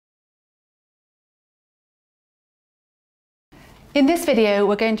In this video,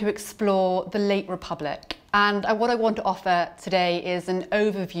 we're going to explore the late Republic, and what I want to offer today is an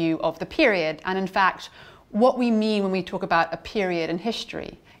overview of the period, and in fact, what we mean when we talk about a period in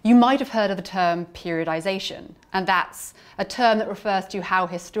history. You might have heard of the term periodisation, and that's a term that refers to how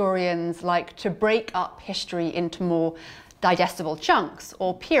historians like to break up history into more digestible chunks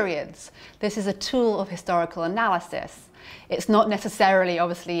or periods. This is a tool of historical analysis. It's not necessarily,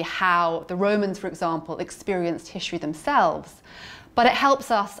 obviously, how the Romans, for example, experienced history themselves, but it helps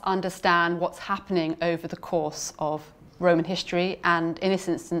us understand what's happening over the course of Roman history and, in this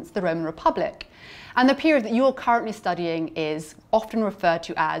instance, the Roman Republic. And the period that you're currently studying is often referred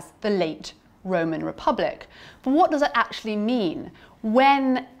to as the late Roman Republic. But what does it actually mean?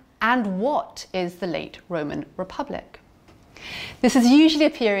 When and what is the late Roman Republic? This is usually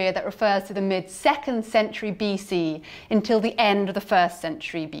a period that refers to the mid-2nd century BC until the end of the 1st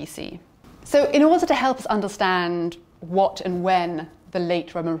century BC. So in order to help us understand what and when the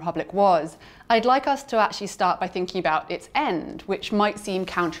late Roman Republic was, I'd like us to actually start by thinking about its end, which might seem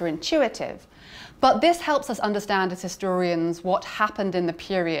counterintuitive. But this helps us understand as historians what happened in the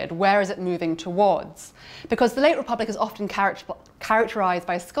period, where is it moving towards? Because the late Republic is often characterized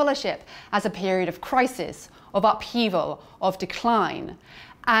by scholarship as a period of crisis, of upheaval, of decline.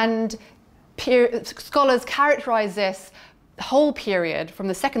 And scholars characterize this whole period from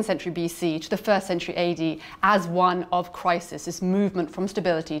the 2nd century BC to the 1st century AD as one of crisis, this movement from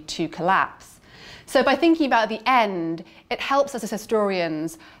stability to collapse. So by thinking about the end, it helps us as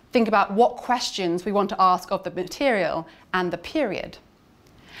historians think about what questions we want to ask of the material and the period.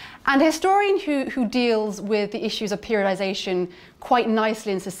 And a historian who deals with the issues of periodization quite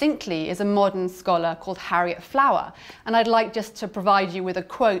nicely and succinctly is a modern scholar called Harriet Flower. And I'd like just to provide you with a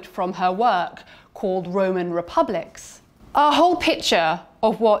quote from her work called Roman Republics. Our whole picture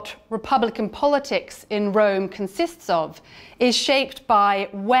of what republican politics in Rome consists of is shaped by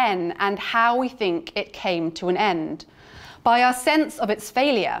when and how we think it came to an end, by our sense of its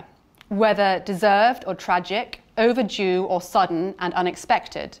failure, whether deserved or tragic, overdue or sudden and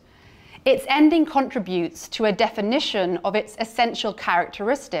unexpected. Its ending contributes to a definition of its essential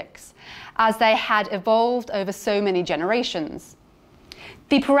characteristics, as they had evolved over so many generations.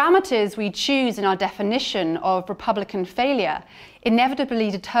 The parameters we choose in our definition of republican failure inevitably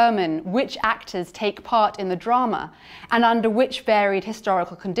determine which actors take part in the drama and under which varied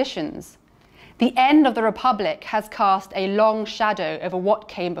historical conditions. The end of the Republic has cast a long shadow over what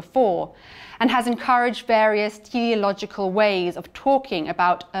came before and has encouraged various teleological ways of talking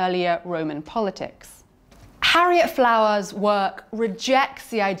about earlier Roman politics. Harriet Flower's work rejects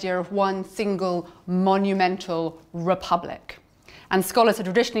the idea of one single monumental republic. And scholars have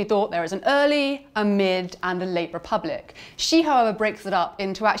traditionally thought there is an early, a mid, and a late republic. She, however, breaks it up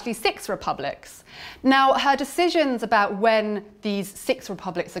into actually 6 republics. Now, her decisions about when these 6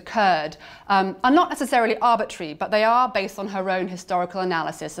 republics occurred are not necessarily arbitrary, but they are based on her own historical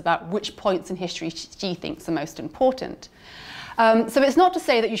analysis about which points in history she thinks are most important. So it's not to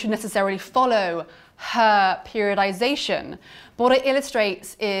say that you should necessarily follow her periodization, but what it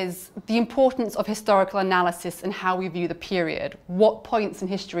illustrates is the importance of historical analysis and how we view the period. What points in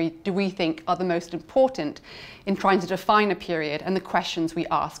history do we think are the most important in trying to define a period and the questions we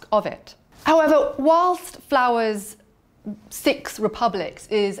ask of it? However, whilst Flower's 6 republics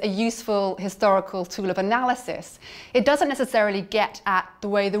is a useful historical tool of analysis, it doesn't necessarily get at the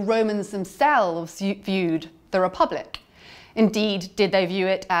way the Romans themselves viewed the Republic. Indeed, did they view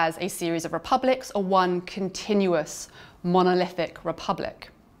it as a series of republics or one continuous monolithic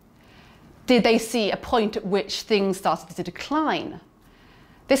republic? Did they see a point at which things started to decline?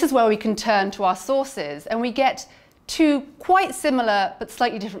 This is where we can turn to our sources, and we get 2 quite similar but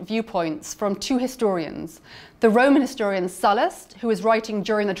slightly different viewpoints from 2 historians. The Roman historian Sallust, who was writing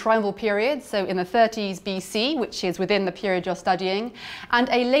during the triumviral period, so in the 30s BC, which is within the period you're studying, and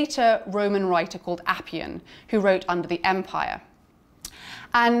a later Roman writer called Appian, who wrote under the Empire.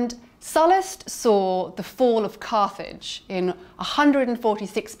 And Sallust saw the fall of Carthage in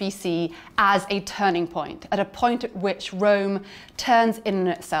 146 BC as a turning point, at a point at which Rome turns in on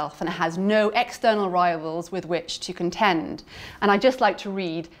itself and has no external rivals with which to contend. And I'd just like to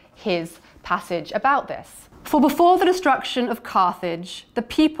read his passage about this. For before the destruction of Carthage, the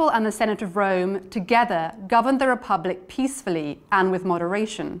people and the Senate of Rome together governed the Republic peacefully and with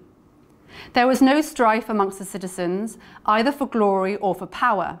moderation. There was no strife amongst the citizens, either for glory or for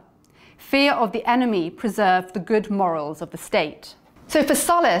power. Fear of the enemy preserved the good morals of the state. So for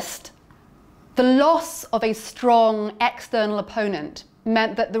Sallust, the loss of a strong external opponent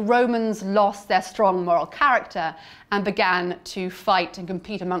meant that the Romans lost their strong moral character and began to fight and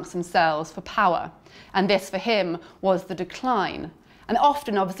compete amongst themselves for power. And this, for him, was the decline. And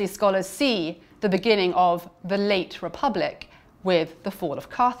often, obviously, scholars see the beginning of the late Republic with the fall of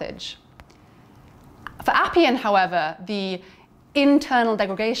Carthage. For Appian, however, the internal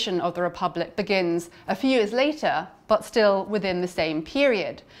degradation of the Republic begins a few years later, but still within the same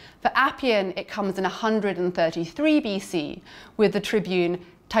period. For Appian, it comes in 133 BC with the tribune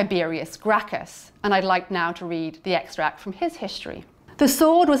Tiberius Gracchus, and I'd like now to read the extract from his history. The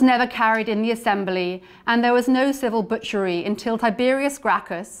sword was never carried in the assembly, and there was no civil butchery until Tiberius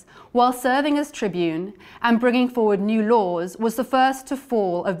Gracchus, while serving as tribune and bringing forward new laws, was the first to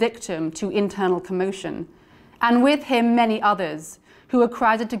fall a victim to internal commotion. And with him many others, who were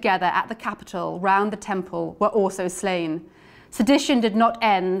crowded together at the Capitol round the temple, were also slain. Sedition did not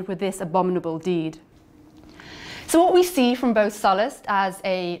end with this abominable deed. So what we see from both Sallust as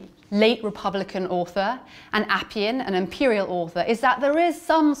a late Republican author and Appian, an imperial author, is that there is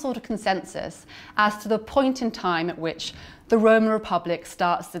some sort of consensus as to the point in time at which the Roman Republic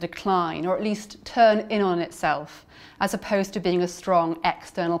starts to decline, or at least turn in on itself, as opposed to being a strong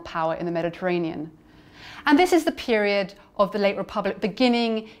external power in the Mediterranean. And this is the period of the late Republic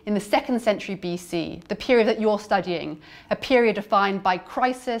beginning in the 2nd century BC, the period that you're studying, a period defined by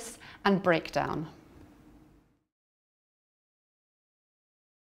crisis and breakdown.